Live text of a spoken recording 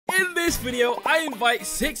this video, I invite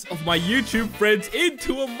 6 of my YouTube friends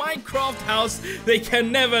into a Minecraft house they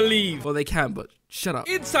can never leave. Well, they can, but shut up.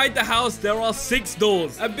 Inside the house, there are 6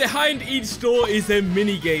 doors, and behind each door is a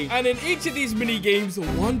mini game. And in each of these mini games,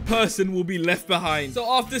 one person will be left behind.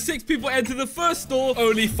 So after 6 people enter the first door,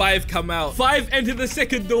 only 5 come out. 5 enter the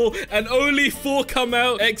second door, and only 4 come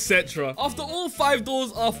out, etc. After all 5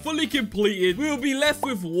 doors are fully completed, we will be left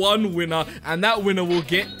with one winner, and that winner will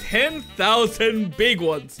get 10,000 big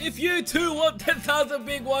ones. If you too want 10,000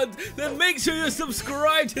 big ones, then make sure you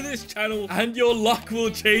subscribe to this channel, and your luck will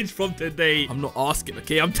change from today. I'm not asking,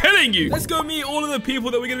 okay? I'm telling you. Let's go meet all of the people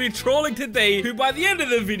that we're going to be trolling today, who by the end of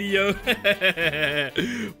the video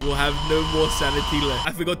will have no more sanity left.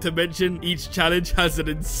 I forgot to mention, each challenge has an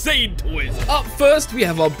insane twist. Up first, we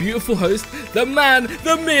have our beautiful host, the man,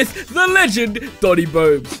 the myth, the legend, Doni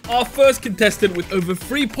Bobes. Our first contestant with over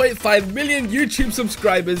 3.5 million YouTube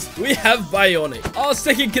subscribers, we have Bionic. Our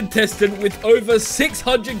second contestant with over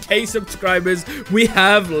 600k subscribers, we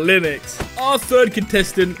have Linux. Our third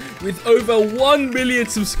contestant with over 1 million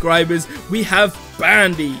subscribers, we have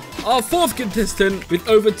Bandy. Our fourth contestant with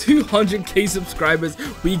over 200k subscribers,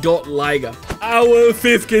 we got Liger. Our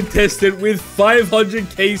fifth contestant with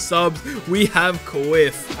 500k subs, we have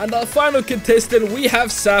Quiff. And our final contestant, we have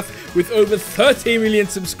Saf with over 30 million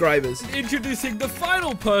subscribers. Introducing the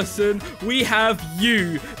final person, we have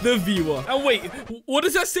you, the viewer. And wait, what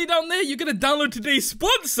does that say down there? You're gonna download today's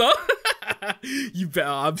sponsor? You better,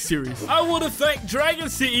 I'm serious. I want to thank Dragon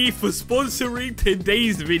City for sponsoring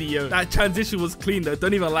today's video. That transition was clean though,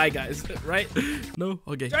 don't even lie guys, right? No?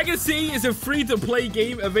 Okay. Dragon City is a free-to-play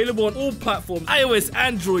game available on all platforms, iOS,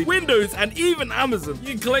 Android, Windows, and even Amazon. You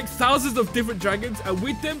can collect thousands of different dragons, and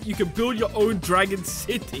with them, you can build your own Dragon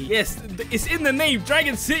City. Yes, it's in the name,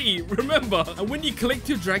 Dragon City, remember? And when you collect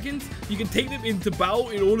your dragons, you can take them into battle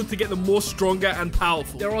in order to get them more stronger and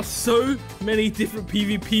powerful. There are so many different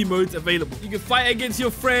PvP modes available. You can fight against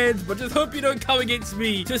your friends, but just hope you don't come against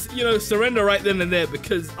me. Just, you know, surrender right then and there,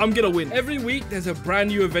 because I'm gonna win. Every week, there's a brand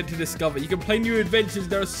new event to discover. You can play new adventures.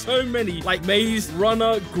 There are so many, like Maze,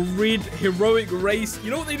 Runner, Grid, Heroic Race. You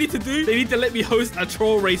know what they need to do? They need to let me host a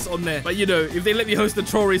troll race on there. But you know, if they let me host a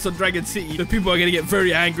troll race on Dragon City, the people are gonna get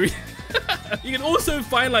very angry. You can also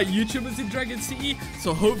find like YouTubers in Dragon City,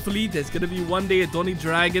 so hopefully there's gonna be one day a Doni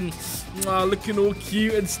Dragon looking all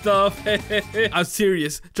cute and stuff. I'm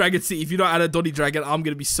serious, Dragon City, if you don't add a Doni Dragon, I'm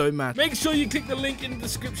gonna be so mad. Make sure you click the link in the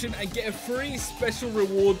description and get a free special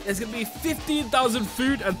reward. There's gonna be 15,000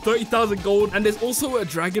 food and 30,000 gold, and there's also a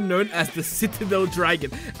dragon known as the Citadel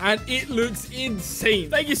Dragon, and it looks insane.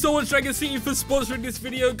 Thank you so much Dragon City for sponsoring this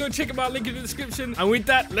video. Go check them out, link in the description. And with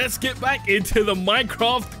that, let's get back into the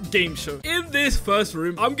Minecraft game show. In this first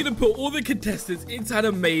room, I'm gonna put all the contestants inside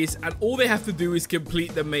a maze, and all they have to do is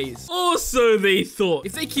complete the maze. Or so they thought.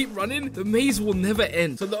 If they keep running, the maze will never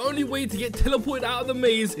end. So the only way to get teleported out of the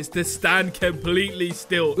maze is to stand completely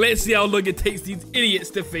still. Let's see how long it takes these idiots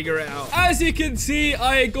to figure it out. As you can see,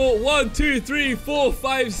 I got 1, 2, 3, 4,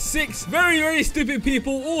 5, 6 very, very stupid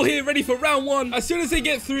people all here ready for round 1. As soon as they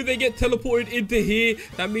get through, they get teleported into here.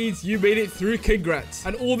 That means you made it through. Congrats.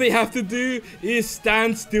 And all they have to do is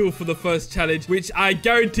stand still for the first challenge, which I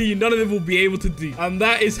guarantee you none of them will be able to do. And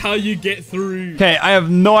that is how you get through. Okay, I have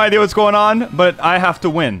no idea what's going on, but I have to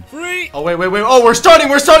win. 3. Oh, wait. Oh, we're starting.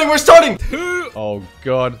 2. Oh,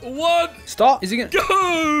 God. 1. Stop. Is he gonna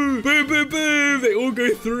Go! Boom, boom, boom. They all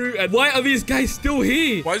go through. And why are these guys still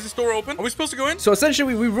here? Why is this door open? Are we supposed to go in? So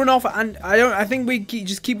essentially, we run off, and I think we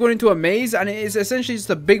just keep going into a maze, and it is essentially just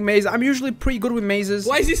a big maze. I'm usually pretty good with mazes.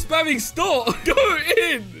 Why is he spamming start? Go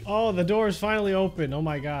in! Oh, the door is finally open. Oh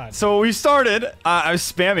my god. So we started. I was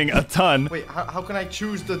spamming a ton. Wait, how can I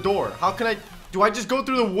choose the door? How can I... Do I just go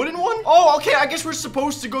through the wooden one? Oh, okay. I guess we're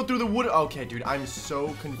supposed to go through the wooden... Okay, dude. I'm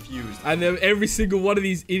so confused. And then every single one of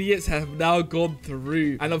these idiots have now gone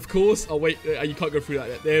through. And of course... Oh, wait. You can't go through like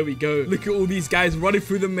that. There we go. Look at all these guys running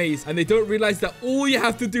through the maze. And they don't realize that all you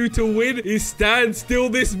have to do to win is stand still.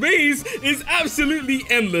 This maze is absolutely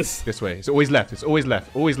endless. This way. It's always left. It's always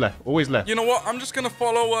left. Always left. Always left. You know what? I'm just going to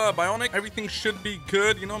follow Bionic. Everything should be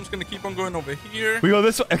good. You know, I'm just going to keep on going over here. We go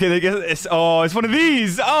this way. Okay, they get it's one of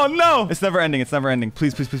these. Oh, no. It's never ending. It's never ending.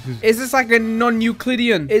 Please, please, please, please. Is this like a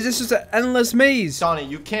non-Euclidean? Is this just an endless maze? Donnie,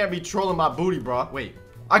 you can't be trolling my booty, bro. Wait.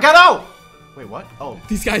 I got out! Wait, what? Oh.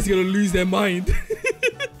 These guys are going to lose their mind.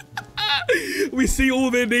 We see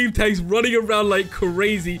all their name tags running around like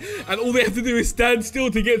crazy, and all they have to do is stand still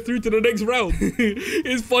to get through to the next round.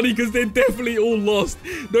 It's funny because they're definitely all lost.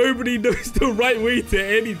 Nobody knows the right way to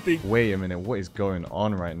anything. Wait a minute. What is going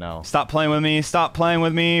on right now? Stop playing with me. Stop playing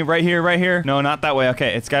with me. Right here, right here. No, not that way.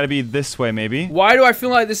 Okay, it's got to be this way, maybe. Why do I feel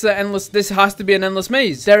like this is an endless? This has to be an endless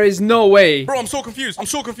maze. There is no way. Bro, I'm so confused. I'm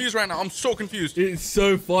so confused right now. I'm so confused. It's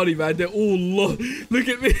so funny, man. They're all lost. Look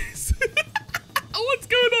at this. What's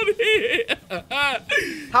going on here?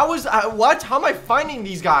 How is what? How am I finding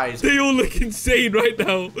these guys? They all look insane right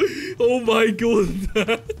now. Oh my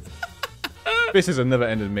god. This is a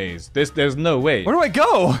never-ending maze. There's no way. Where do I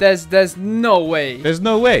go? There's no way. There's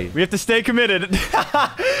no way. We have to stay committed.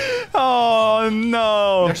 Oh,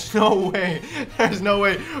 no. There's no way. There's no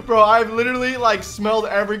way. Bro, I've literally, like, smelled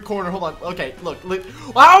every corner. Hold on. Okay, look.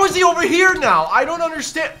 How is he over here now? I don't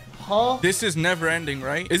understand. Huh? This is never ending,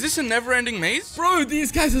 right? Is this a never ending maze? Bro, these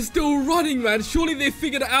guys are still running, man. Surely they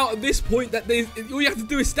figured it out at this point that all you have to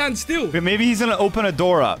do is stand still. But maybe he's going to open a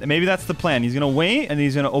door up. Maybe that's the plan. He's going to wait, and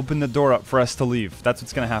he's going to open the door up for us to leave. That's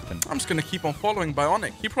what's going to happen. I'm just going to keep on following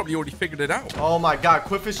Bionic. He probably already figured it out. Oh my god,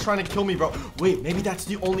 Quiff is trying to kill me, bro. Wait, maybe that's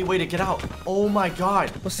the only way to get out. Oh my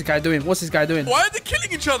god. What's this guy doing? What's this guy doing? Why are they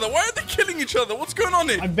killing each other? Why are they killing each other? What's going on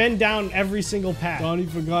here? I've been down every single path. Donnie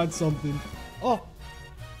forgot something. Oh.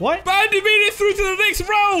 What? Bandy made it through to the next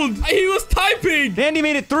round. He was typing. Bandy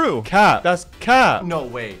made it through. Cap. That's cap. No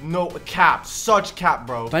way. No, cap. Such cap,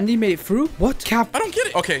 bro. Bandy made it through? What? Cap? I don't get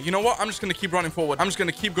it. Okay, you know what? I'm just going to keep running forward. I'm just going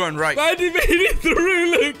to keep going right. Bandy made it through.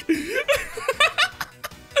 Look.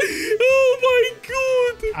 Oh my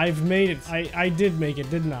god. I've made it. I did make it,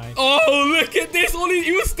 didn't I? Oh, look at this.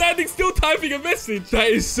 He was standing still typing a message. That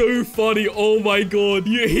is so funny. Oh my god.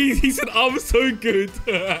 He said, I'm so good.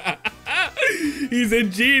 He's a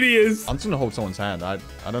genius. I'm just gonna hold someone's hand. I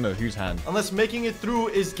don't know whose hand. Unless making it through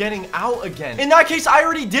is getting out again. In that case, I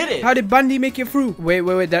already did it. How did Bandy make it through? Wait.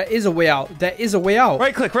 There is a way out. There is a way out.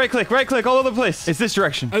 Right click, all over the place. It's this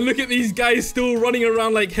direction. And look at these guys still running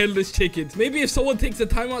around like headless chickens. Maybe if someone takes the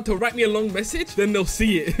time out to write me a long message, then they'll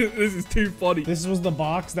see it. This is too funny. This was the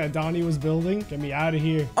box that Donnie was building. Get me out of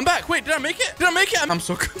here. I'm back. Wait, did I make it? Did I make it? I'm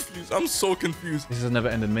so confused. I'm so confused. This is a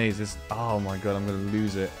never-ending maze. Oh my god, I'm gonna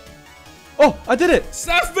lose it. Oh, I did it.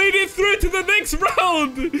 Saf made it through to the next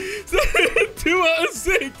round. 2 out of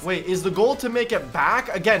 6. Wait, is the goal to make it back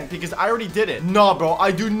again? Because I already did it. Nah, bro. I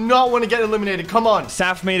do not want to get eliminated. Come on.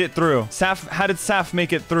 Saf made it through. How did Saf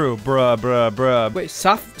make it through? Bruh. Wait,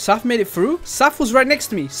 Saf made it through? Saf was right next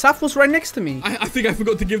to me. Saf was right next to me. I think I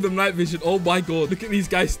forgot to give them night vision. Oh my god. Look at these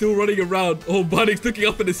guys still running around. Oh, Bunny's looking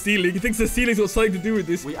up at the ceiling. He thinks the ceiling's got something to do with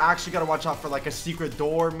this. We actually got to watch out for like a secret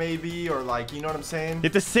door maybe, or like, you know what I'm saying? You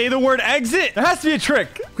have to say the word exit. There has to be a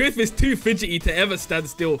trick. Quiff is too fidgety to ever stand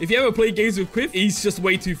still. If you ever play games with Quiff, he's just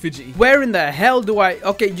way too fidgety. Where in the hell do I...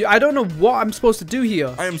 Okay, I don't know what I'm supposed to do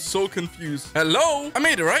here. I am so confused. Hello? I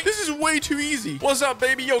made it, right? This is way too easy. What's up,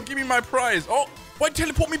 baby? Yo, give me my prize. Oh, why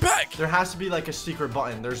teleport me back? There has to be like a secret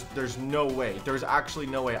button. There's no way. There's actually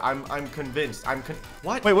no way. I'm convinced.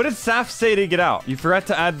 What? Wait, what did Saf say to get out? You forgot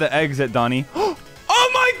to add the exit, Donnie. Oh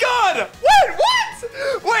my god! What?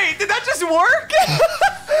 Wait, did that just work?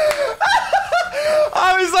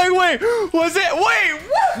 I was like, wait, was it? Wait,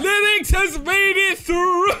 what? Linux has made it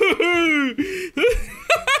through!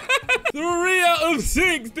 3 out of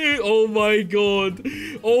 6, dude. Oh my god.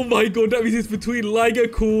 Oh my god. That means it's between Liger,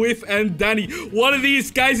 Quiff, and Danny. One of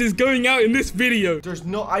these guys is going out in this video. There's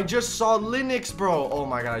no... I just saw Linux, bro. Oh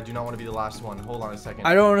my god. I do not want to be the last one. Hold on a second.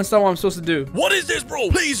 I don't understand what I'm supposed to do. What is this, bro?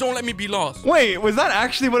 Please don't let me be lost. Wait, was that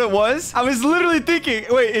actually what it was? I was literally thinking,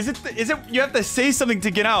 wait, is it you have to say something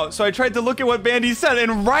to get out? So I tried to look at what Bandy said,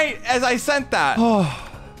 and right as I sent that. Oh.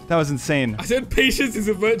 That was insane. I said patience is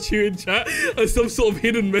a virtue in chat as some sort of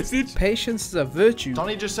hidden message. Patience is a virtue.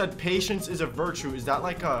 Donnie just said patience is a virtue. Is that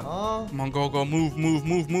like a... Come on, go.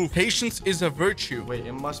 Move. Patience is a virtue. Wait,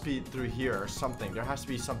 it must be through here or something. There has to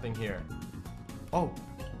be something here. Oh,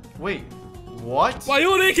 wait. What?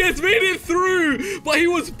 Bionic has made it through, but he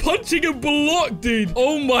was punching a block, dude.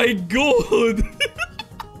 Oh my god.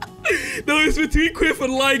 No, it's between Quiff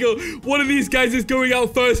and Liger. One of these guys is going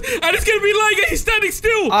out first, and it's gonna be Liger. He's standing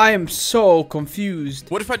still. I am so confused.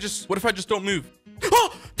 What if I just don't move?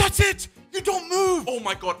 Oh, that's it. You don't move. Oh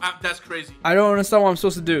my god, that's crazy. I don't understand what I'm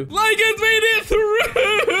supposed to do. Liger's made it through.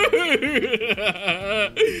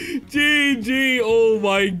 GG. Oh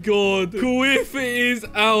my god. Quiff is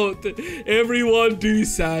out. Everyone do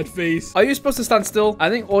sad face. Are you supposed to stand still? I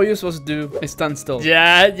think all you're supposed to do is stand still.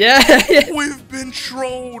 Yeah. We've been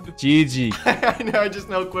trolled. GG. I know. I just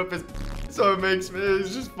know Quiff is... So it's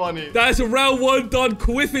just funny. That's round 1 done.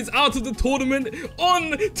 Quiff is out of the tournament.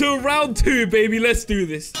 On to round 2, baby. Let's do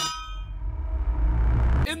this.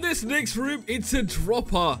 In this next room, it's a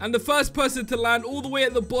dropper, and the first person to land all the way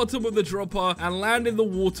at the bottom of the dropper and land in the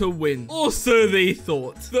water wins. Or so they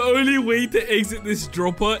thought. The only way to exit this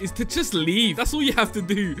dropper is to just leave. That's all you have to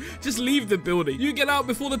do. Just leave the building. You get out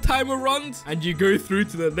before the timer runs, and you go through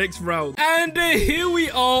to the next round. And here we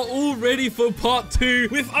are, all ready for part 2,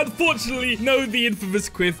 with unfortunately the infamous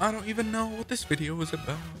Quiff. I don't even know what this video was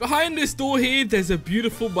about. Behind this door here, there's a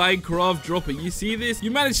beautiful Minecraft dropper. You see this?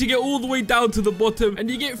 You manage to get all the way down to the bottom, and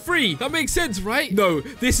you get free. That makes sense, right? No,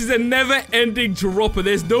 this is a never-ending dropper.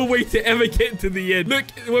 There's no way to ever get to the end. Look,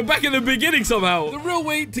 we're back at the beginning somehow. The real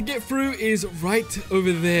way to get through is right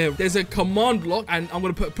over there. There's a command block, and I'm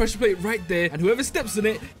going to put a pressure plate right there, and whoever steps on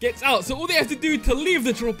it gets out. So all they have to do to leave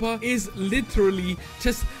the dropper is literally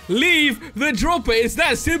just leave the dropper. It's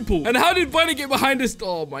that simple. And how did Bunny get behind this?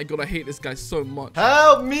 Oh my god, I hate this guy so much.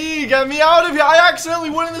 Help me! Get me out of here! I accidentally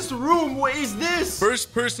went in this room. What is this?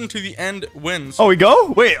 First person to the end wins. Oh, we go?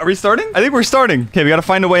 Wait, are we starting? I think we're starting. Okay, we gotta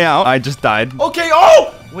find a way out. I just died. Okay,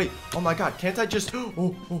 oh! Wait, oh my god, can't I just...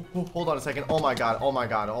 Oh, hold on a second. Oh my god, oh my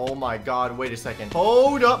god, oh my god. Wait a second.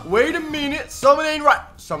 Hold up, wait a minute. Something ain't right.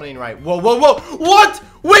 Something ain't right. Whoa, whoa, whoa. What?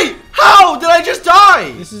 Wait, how did I just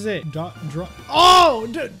die? This is it. Oh,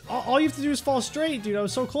 dude, all you have to do is fall straight, dude. I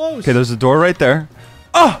was so close. Okay, there's a door right there.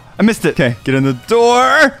 Oh, I missed it. Okay, get in the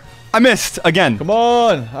door. I missed again. Come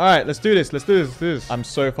on. All right, let's do this. Let's do this. Let's do this. I'm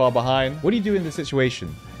so far behind. What do you do in this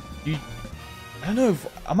situation? I don't know.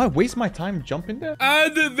 I might waste my time jumping there.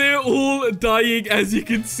 And they're all dying, as you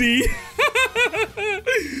can see.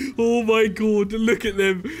 Oh my god, look at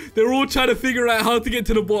them. They're all trying to figure out how to get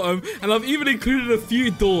to the bottom. And I've even included a few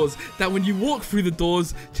doors that when you walk through the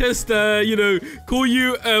doors, just, you know, call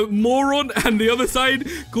you a moron, and the other side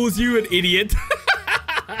calls you an idiot.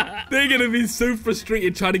 They're gonna be so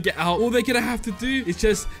frustrated trying to get out. All they're gonna have to do is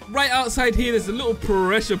just right outside here, there's a little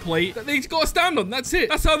pressure plate that they've got to stand on. That's it.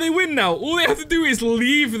 That's how they win now. All they have to do is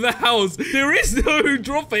leave the house. There is no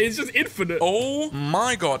dropper. It's just infinite. Oh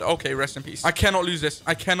my god. Okay, rest in peace. I cannot lose this.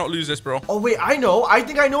 I cannot lose this, bro. Oh wait, I know. I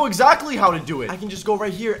think I know exactly how to do it. I can just go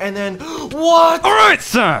right here and then... What? All right,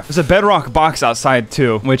 sir. There's a bedrock box outside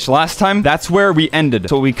too, which last time, that's where we ended.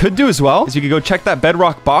 So what we could do as well is you could go check that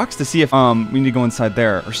bedrock box to see if we need to go inside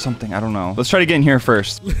there or something. I don't know. Let's try to get in here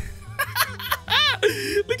first. Look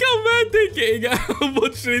how mad they're getting at how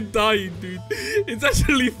much they're dying, dude. It's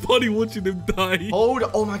actually funny watching them die. Hold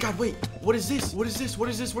on. Oh my god, wait. What is this? What is this? What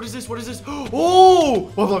is this? What is this? What is this?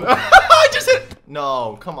 Oh! Hold on. I just hit...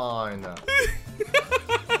 No, come on.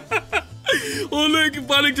 Oh, look.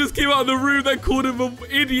 Panic just came out of the room that called him an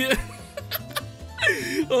idiot.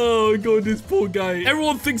 Oh god, this poor guy.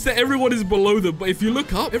 Everyone thinks that everyone is below them, but if you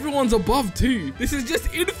look up, everyone's above too. This is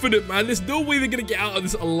just infinite, man. There's no way they're gonna get out of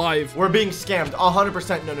this alive. We're being scammed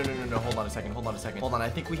 100%. No. Hold on a second. Hold on. I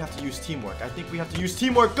think we have to use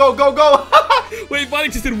teamwork. Go, go, go. Wait,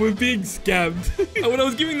 Panic just said we're being scammed. And when I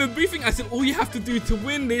was giving the briefing, I said all you have to do to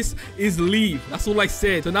win this is leave. That's all I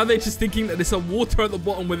said. So now they're just thinking that there's a water at the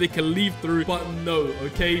bottom where they can leave through, but no,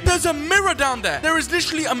 okay? There's a mirror down there. There is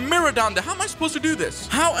literally a mirror down there. How am I supposed to do this?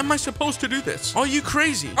 How am I supposed to do this? Are you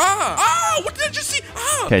crazy? What did I just see?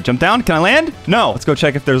 Okay, jump down. Can I land? No. Let's go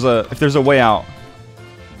check if there's a way out.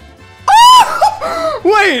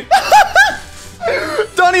 Wait.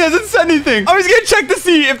 Donnie hasn't said anything. I was gonna check to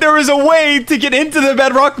see if there was a way to get into the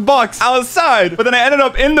bedrock box outside, but then I ended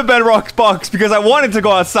up in the bedrock box because I wanted to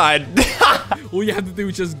go outside. All you have to do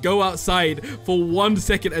is just go outside for 1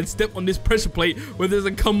 second and step on this pressure plate where there's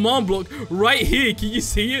a command block right here. Can you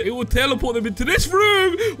see it? It will teleport them into this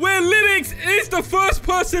room where Linux is the first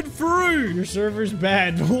person through. Your server's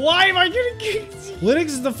bad. Why am I getting kicked? Linux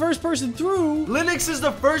is the first person through. Linux is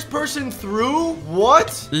the first person through? What?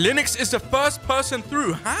 Linux is the first person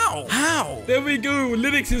through. How? How? There we go.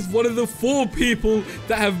 Linux is one of the 4 people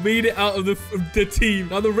that have made it out of the team.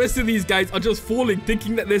 Now the rest of these guys are just falling,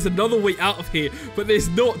 thinking that there's another way out of here, but there's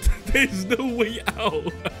not. There's no way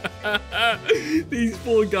out. These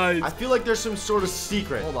 4 guys. I feel like there's some sort of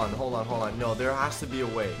secret. Hold on. No, there has to be a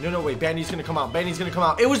way. No, wait. Bandy's gonna come out.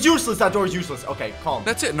 It was useless. That door is useless. Okay, calm.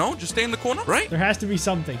 That's it. No, just stay in the corner, right? There has to be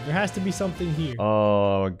something. There has to be something here.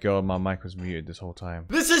 Oh god, my mic was muted this whole time.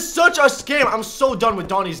 This is such a scam. I'm so done with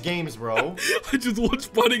Donnie's games, bro. I just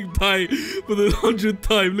watched Panic die for the 100th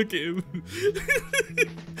time. Look at him.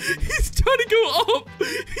 He's trying to go up.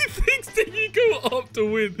 He thinks that you go up to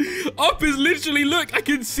win. Up is literally, look, I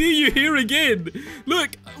can see you here again.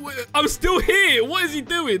 Look, I'm still here. What is he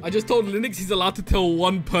doing? I just told Linux he's allowed to tell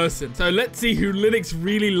one person. So let's see who Linux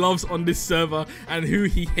really loves on this server and who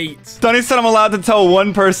he hates. Donnie said I'm allowed to tell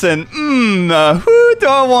one person. Who do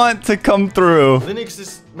I want to come through? Linux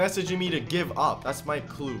is messaging me to give up. That's my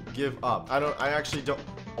clue. Give up. I actually don't.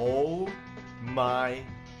 Oh my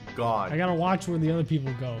God. I gotta watch where the other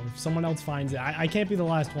people go. If someone else finds it, I can't be the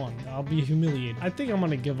last one. I'll be humiliated. I think I'm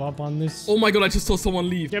gonna give up on this. Oh my God, I just saw someone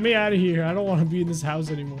leave. Get me out of here. I don't want to be in this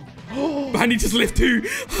house anymore. Bandy just left too.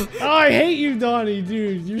 Oh, I hate you, Donnie,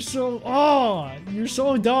 dude. You're so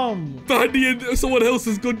dumb. Bandy and someone else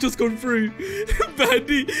has just gone through.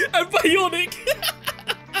 Bandy and Bionic.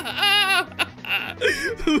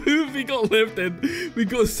 Who have we got left then? We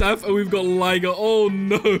got Saf and we've got Liger. Oh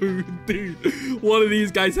no, dude. One of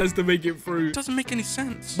these guys has to make it through. It doesn't make any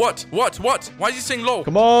sense. What? Why is he saying low?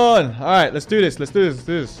 Come on. All right, let's do this. Let's do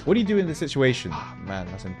this. What do you do in this situation? Man,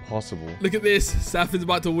 that's impossible. Look at this. Saf is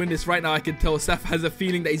about to win this right now. I can tell Saf has a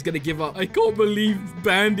feeling that he's going to give up. I can't believe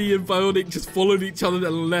Bandy and Bionic just followed each other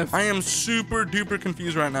and left. I am super duper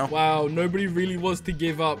confused right now. Wow, nobody really wants to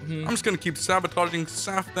give up. I'm just going to keep sabotaging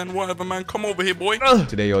Saf then, whatever, man. Come over here, boy.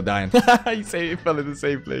 Today you're dying. You say you fell in the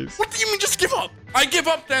same place. What do you mean just give up? I give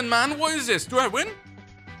up then, man. What is this? Do I win?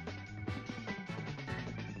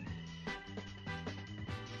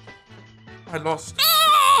 I lost.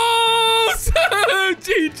 Oh,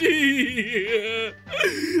 GG.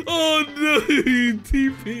 Oh no,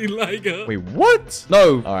 TP Liger. Wait, what?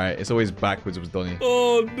 No. All right, it's always backwards with Donnie.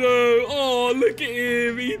 Oh no. Oh, look at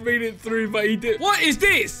him. He made it through, but he did. What is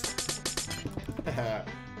this?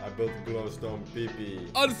 I built a glowstone PP.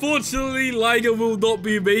 Unfortunately, Liger will not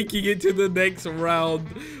be making it to the next round.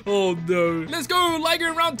 Oh no. Let's go, Liger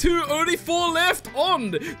in round 2. Only 4 left.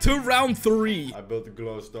 On to round 3. I built a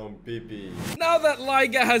glowstone PP. Now that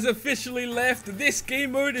Liger has officially left, this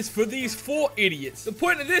game mode is for these 4 idiots. The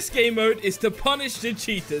point of this game mode is to punish the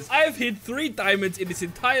cheaters. I have hid 3 diamonds in this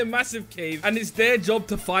entire massive cave, and it's their job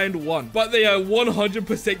to find 1. But they are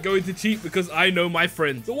 100% going to cheat because I know my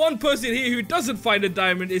friends. The one person here who doesn't find a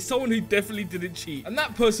diamond is someone who definitely didn't cheat, and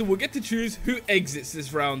that person will get to choose who exits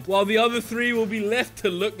this round, while the other 3 will be left to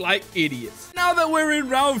look like idiots. Now that we're in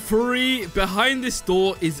round 3, behind this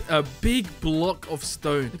door is a big block of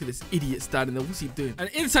stone. Look at this idiot standing there. What's he doing? And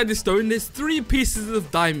inside the stone, there's 3 pieces of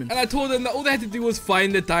diamond. And I told them that all they had to do was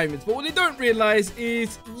find the diamonds. But what they don't realize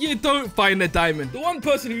is you don't find the diamond. The one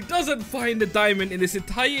person who doesn't find the diamond in this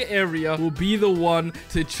entire area will be the one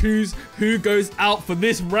to choose who goes out for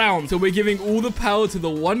this round. So we're giving all the power to the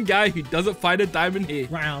one guy who doesn't find a diamond here.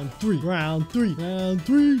 Round 3.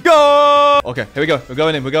 Go! Okay, here we go. We're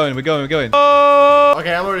going in. We're going.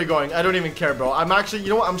 Okay, I'm already going. I don't even care, bro. I'm actually, you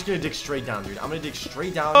know what? I'm just gonna dig straight down, dude. I'm gonna dig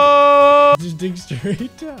straight down. Just dig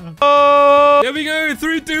straight down. There we go.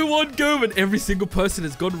 3, 2, 1, go. And every single person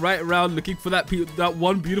has gone right around looking for that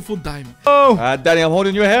one beautiful diamond. Danny, I'm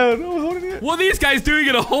holding your hand. I'm holding it. What are these guys doing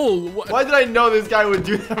in a hole? Why did I know this guy would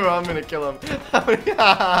do that, bro? I'm gonna kill him.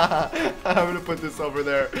 I'm gonna put this over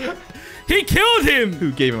there. He killed him.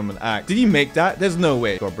 Who gave him an axe? Did he make that? There's no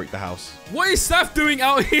way. Gotta break the house. What is Saf doing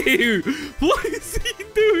out here? What is he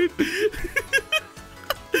doing?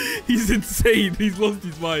 He's insane. He's lost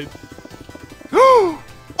his mind. Oh!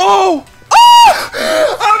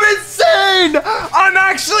 I'm insane! I'm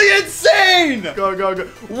actually insane! Go.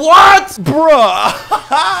 What? Bruh!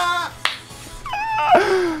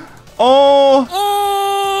 Oh!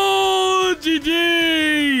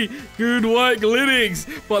 GG! Good work, Linux.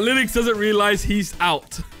 But Linux doesn't realize he's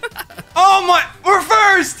out. Oh my! We're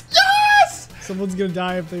first! Yes! Someone's gonna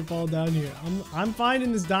die if they fall down here. I'm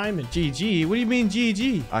finding this diamond. GG? What do you mean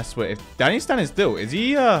GG? I swear, if Danny's standing still, is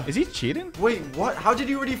he cheating? Wait, what? How did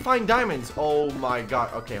you already find diamonds? Oh my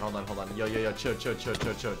god. Okay, hold on. Yo,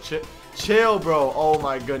 chill, bro. Oh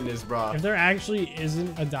my goodness, bro. If there actually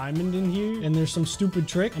isn't a diamond in here and there's some stupid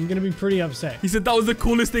trick, I'm gonna be pretty upset. He said that was the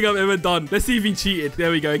coolest thing I've ever done. Let's see if he cheated.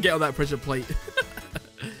 There we go. Get on that pressure plate.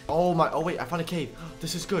 Oh wait, I found a cave.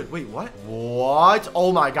 This is good. Wait, what? What?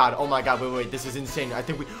 Oh my god. Wait, this is insane. I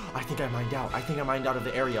think I mined out. I mined out of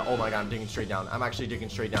the area. Oh my god, I'm digging straight down. I'm actually digging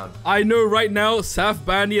straight down. I know right now, Saf,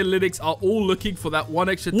 Bandy, and Linux are all looking for that one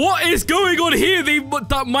extra. What is going on here? They put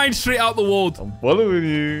that mine straight out the wall. I'm following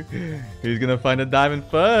you. Who's gonna find a diamond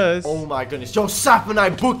first? Oh my goodness. Yo, Saf and I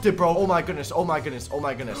booked it, bro. Oh my goodness. Oh my god.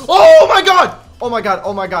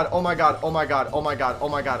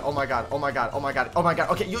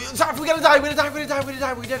 Okay, Saf, we gotta die. We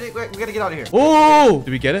gotta get out of here. Oh!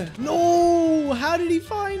 Did we get it? No! How did he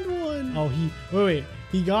find one? Oh, wait.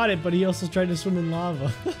 He got it, but he also tried to swim in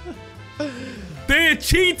lava. They're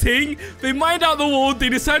cheating. They mined out the wall. They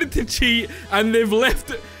decided to cheat, and they've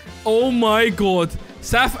left. Oh my god.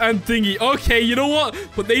 Saf and Thingy. Okay, you know what?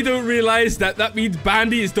 But they don't realize that means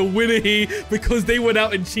Bandy is the winner here because they went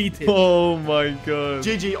out and cheated. Oh my god.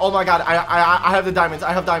 GG. Oh my god. I have the diamonds.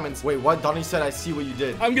 I have diamonds. Wait, what? Donnie said I see what you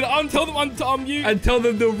did. I'm gonna untell them unarm you and tell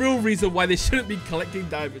them the real reason why they shouldn't be collecting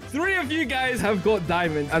diamonds. 3 of you guys have got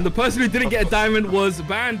diamonds, and the person who didn't get a diamond was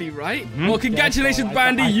Bandy, right? Well, congratulations, Yeah,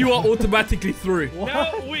 Bandy. You are automatically through.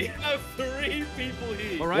 Now we have 3 people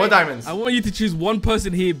here. All right. What diamonds? I want you to choose one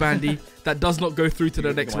person here, Bandy, that does not go through to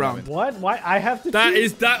the next round. What? Why? I have to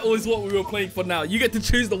That was what we were playing for now. You get to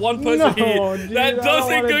choose the one person here dude, that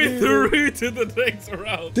doesn't go do through to the next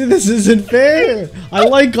round. Dude, this isn't fair. I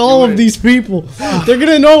like all of these people. They're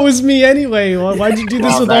gonna know it was me anyway. Why'd you do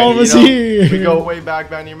this with all of us here? We go way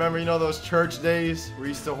back, man. You remember, those church days where we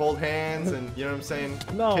used to hold hands and, you know what I'm saying?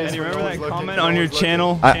 No. Kiss Do you when remember no that one's comment looking, on no your one's looking.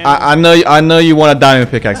 channel? I know you want a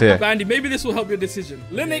diamond pickaxe here. Bandy, maybe this will help your decision.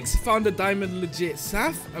 Linux found a diamond legit.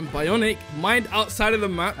 Saf and Bionic mined outside of the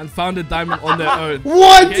map and found a diamond on their own.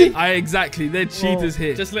 What? Okay? Exactly. They're cheaters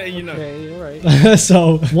here. Just letting you know. Okay, all right.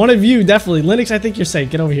 So one of you definitely, Linux. I think you're safe.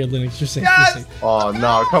 Get over here, Linux. You're safe. Yes! You're safe. Oh,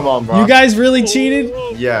 no. Come on, bro. You guys really cheated?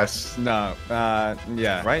 Yes. No.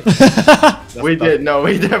 Yeah. Right? We did. No,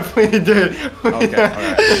 we definitely did. Okay.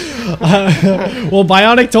 All right. Well,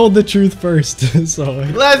 Bionic told the truth first, so.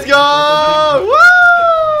 Let's go! Woo!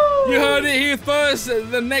 You heard it here first.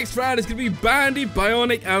 The next round is going to be Bandy,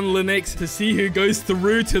 Bionic, and Linux to see who goes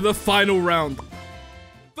through to the final round.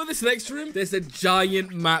 For this next room, there's a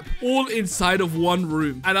giant map all inside of one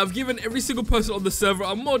room. And I've given every single person on the server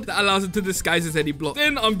a mod that allows them to disguise as any block.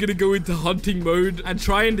 Then I'm going to go into hunting mode and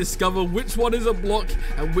try and discover which one is a block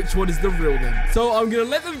and which one is the real them. So I'm going to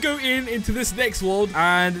let them go into this next world,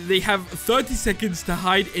 and they have 30 seconds to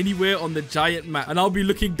hide anywhere on the giant map. And I'll be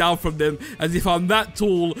looking down from them as if I'm that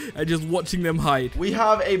tall and just watching them hide. We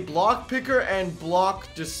have a block picker and block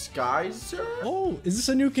disguiser. Oh, is this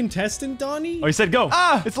a new contestant, Donnie? Oh, he said go.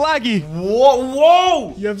 Ah, it's laggy.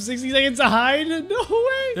 Whoa! You have 60 seconds to hide? No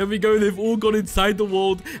way. There we go. They've all gone inside the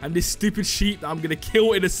world, and this stupid sheep that I'm gonna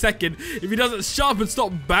kill in a second if he doesn't shut up and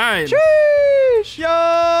stop bang. Sheesh,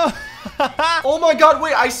 yo. Oh my god,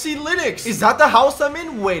 wait, I see Linux. Is that the house I'm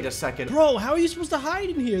in? Wait a second. Bro, how are you supposed to hide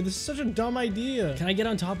in here? This is such a dumb idea. Can I get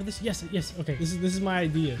on top of this? Yes. Okay. This is my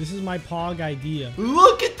idea. This is my pog idea.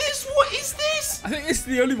 Look at this. What is this? I think it's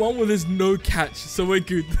the only one where there's no catch, so we're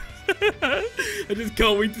good. I just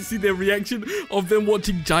can't wait to see their reaction of them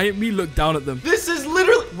watching Giant Me look down at them. This is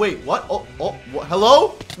literally... Wait, what? Oh, what?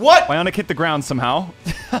 Hello? What? Bionic hit the ground somehow.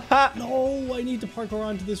 No, I need to parkour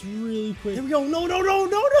onto this really quick. Here we go. No.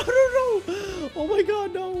 Oh my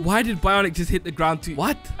god, no. Why did Bionic just hit the ground too?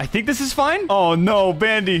 What? I think this is fine. Oh no,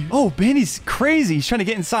 Bandy. Oh, Bandy's crazy. He's trying to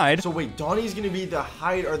get inside. So wait, Donnie's gonna be the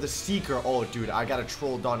hide or the seeker. Oh, dude, I gotta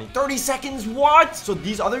troll Donnie. 30 seconds, what? So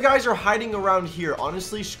these other guys are hiding around here.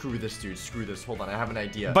 Honestly, screw this, dude. Screw this. Hold on, I have an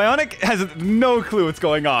idea. Bionic has no clue what's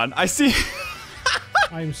going on. I see.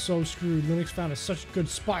 I am so screwed. Linux found such a good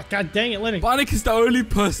spot. God dang it, Linux. Bionic is the only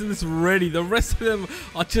person that's ready. The rest of them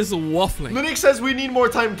are just waffling. Linux says we need more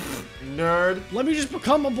time. Pfft, nerd. Let me just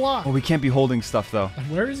become a block. Oh, we can't be holding stuff though.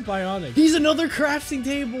 Where is Bionic? He's another crafting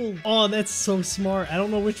table. Oh, that's so smart. I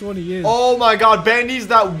don't know which one he is. Oh my god, Bandy's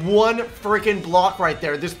that one freaking block right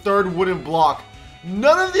there. This third wooden block.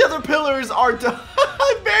 None of the other pillars are done.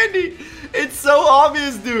 Bandy, it's so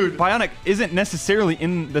obvious, dude. Bionic isn't necessarily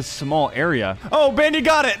in the small area. Oh, Bandy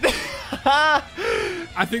got it.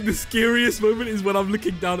 I think the scariest moment is when I'm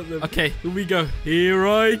looking down at them. Okay, here we go. Here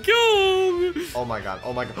I come. Oh my god.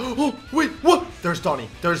 Oh my god. Oh, wait, what? There's Donnie.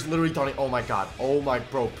 There's literally Donnie. Oh my god. Oh my,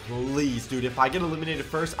 bro, please, dude. If I get eliminated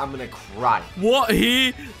first, I'm gonna cry. What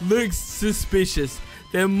here looks suspicious?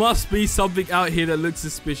 There must be something out here that looks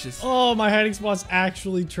suspicious. Oh, my hiding spot's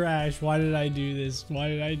actually trash. Why did I do this? Why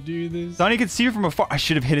did I do this? Donnie could see you from afar. I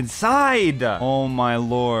should have hid inside. Oh my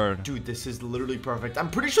lord. Dude, this is literally perfect.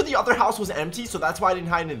 I'm pretty sure the other house was empty, so that's why I didn't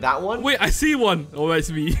hide in that one. Wait, I see one. Oh,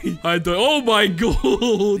 that's me. I don't. Oh my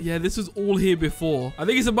god. Yeah, this was all here before. I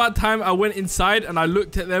think it's about time I went inside and I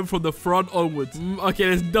looked at them from the front onwards. Okay,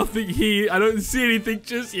 there's nothing here. I don't see anything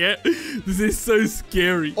just yet. This is so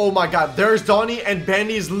scary. Oh my god, there's Donnie, and Bandy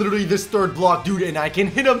is literally this third block, dude, and I can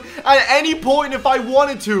hit him at any point if I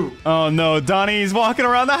wanted to. Oh no, Donnie's walking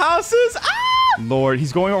around the houses. Ah! Lord,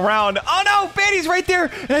 he's going around. Oh no, Bandy's right there,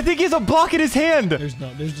 and I think he has a block in his hand. There's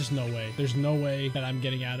just no way. There's no way that I'm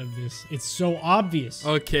getting out of this. It's so obvious.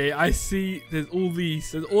 Okay, I see. There's all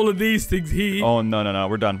of these things here. Oh no,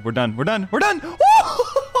 we're done.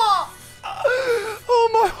 Oh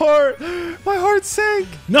my heart. My heart sank.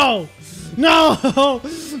 No. No.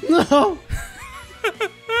 No.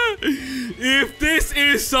 If this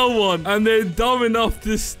is someone and they're dumb enough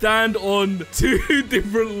to stand on 2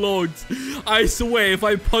 different logs, I swear if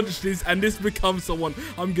I punch this and this becomes someone,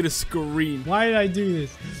 I'm gonna scream. Why did I do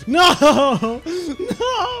this? No. No.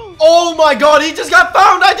 Oh my god, he just got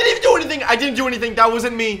found. I didn't even do anything. I didn't do anything. That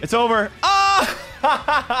wasn't me. It's over.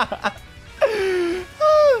 Ah!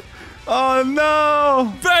 Oh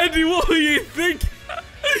no. Bandy, what were you thinking?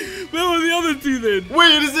 Where were the other 2 then?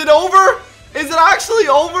 Wait, is it over? Is it actually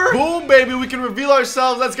over? Boom, baby, we can reveal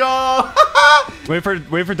ourselves. Let's go. Wait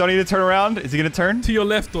for Donnie to turn around. Is he gonna turn? To your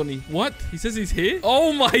left, Donnie. What? He says he's here?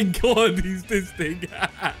 Oh my god, he's this thing.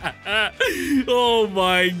 Oh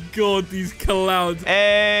my god, these clowns.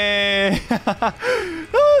 Hey.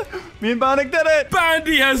 Me and Bionic did it.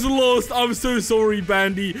 Bandy has lost. I'm so sorry,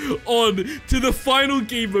 Bandy. On to the final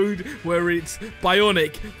game mode where it's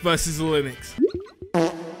Bionic versus Linux.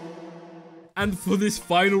 And for this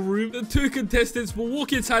final room, the 2 contestants will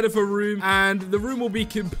walk inside of a room and the room will be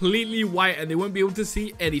completely white and they won't be able to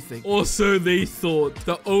see anything. Or so they thought.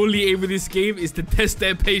 The only aim of this game is to test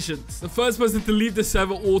their patience. The first person to leave the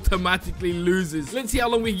server automatically loses. Let's see how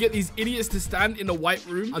long we can get these idiots to stand in a white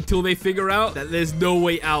room until they figure out that there's no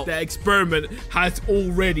way out. Their experiment has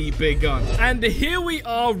already begun. And here we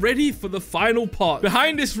are, ready for the final part.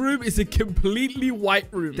 Behind this room is a completely white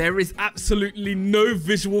room. There is absolutely no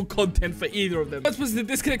visual content for either of them. First person to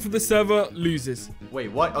disconnect from the server loses.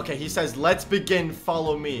 Wait, what? Okay, he says, let's begin,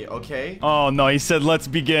 follow me, okay? Oh no, he said, let's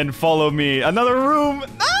begin, follow me. Another room.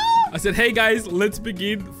 No! I said, hey guys, let's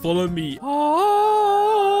begin, follow me.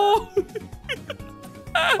 Oh.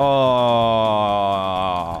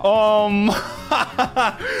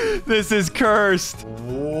 Oh. This is cursed.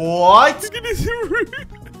 What? Look at this room.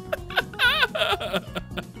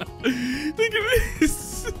 Look at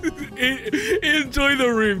this. Enjoy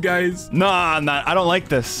the room, guys. Nah, I don't like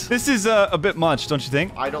this. This is a bit much, don't you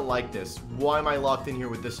think? I don't like this. Why am I locked in here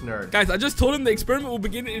with this nerd? Guys, I just told him the experiment will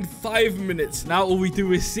begin in 5 minutes. Now all we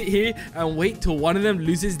do is sit here and wait till one of them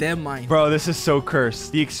loses their mind. Bro, this is so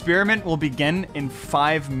cursed. The experiment will begin in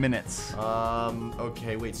 5 minutes.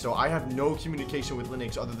 Okay, wait. So I have no communication with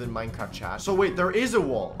Linux other than Minecraft chat. So wait, there is a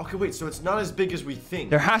wall. Okay, wait. So it's not as big as we think.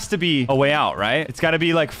 There has to be a way out, right? It's got to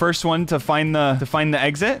be like first one to find the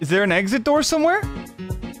exit. Is there an exit door somewhere?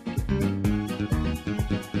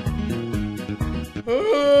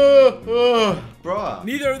 Bruh.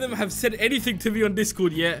 Neither of them have said anything to me on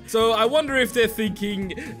Discord yet, so I wonder if they're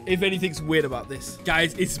thinking if anything's weird about this.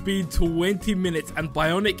 Guys, it's been 20 minutes and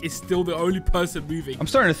Bionic is still the only person moving. I'm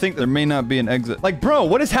starting to think there may not be an exit. Like, bro,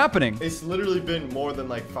 what is happening? It's literally been more than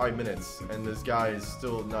like 5 minutes and this guy is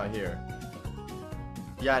still not here.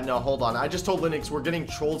 Yeah, no, hold on. I just told Linux we're getting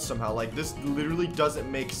trolled somehow. Like, this literally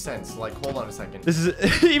doesn't make sense. Like, hold on a second. This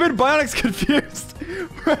is... Even Bionic's confused.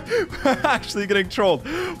 We're actually getting trolled.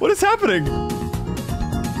 What is happening?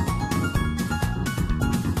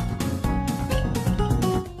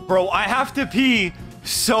 Bro, I have to pee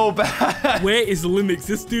so bad. Where is Linux?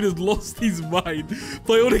 This dude has lost his mind.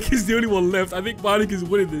 Bionic is the only one left. I think Bionic is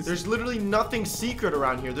winning this. There's literally nothing secret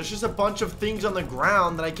around here. There's just a bunch of things on the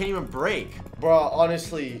ground that I can't even break. Bro,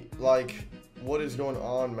 honestly, like, what is going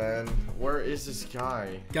on, man? Where is this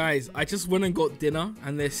guy? Guys, I just went and got dinner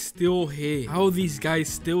and they're still here. How are these guys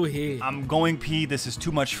still here? I'm going pee. This is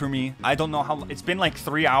too much for me. I don't know how. It's been like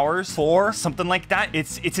 3 hours, 4, something like that.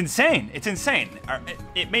 It's insane. It's insane.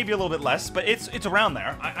 It may be a little bit less, but it's around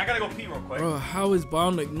there. I gotta go pee real quick. Bro, how is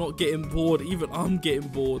Bionic not getting bored? Even I'm getting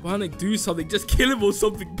bored. Bionic, do something. Just kill him or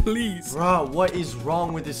something, please. Bro, what is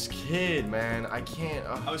wrong with this kid, man? I can't.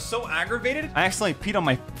 I was so aggravated. I accidentally peed on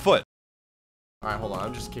my foot. Alright, hold on.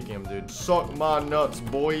 I'm just kicking him, dude. Suck my nuts,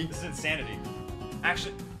 boy. This is insanity.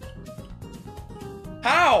 Actually.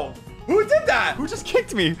 How? Who did that? Who just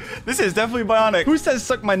kicked me? This is definitely Bionic. Who says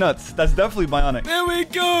suck my nuts? That's definitely Bionic. There we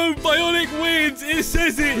go. Bionic wins. It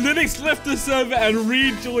says it. Linux left the server and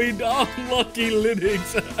rejoined. Unlucky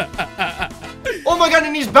Linux. Oh my god,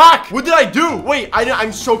 and he's back. What did I do? Wait,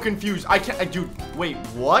 I'm so confused. I can't. Dude, wait,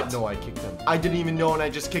 what? No, I kicked him. I didn't even know, and I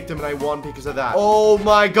just kicked him, and I won because of that. Oh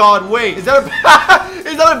my god, wait. Is that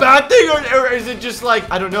a bad thing, or is it just like,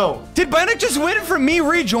 I don't know. Did Bionic just win from me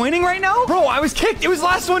rejoining right now? Bro, I was kicked. It was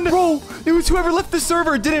last one. Bro, it was whoever left the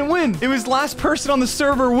server didn't win. It was last person on the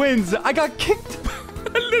server wins. I got kicked.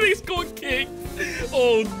 Linux got kicked.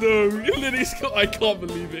 Oh no, literally, I can't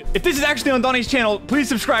believe it. If this is actually on Donnie's channel, please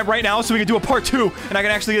subscribe right now so we can do a part 2 and I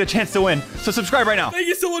can actually get a chance to win. So subscribe right now. Thank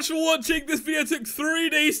you so much for watching. This video took 3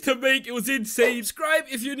 days to make. It was insane. Subscribe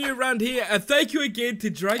if you're new around here. And thank you again to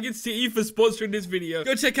Dragon City for sponsoring this video.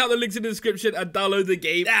 Go check out the links in the description and download the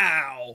game now.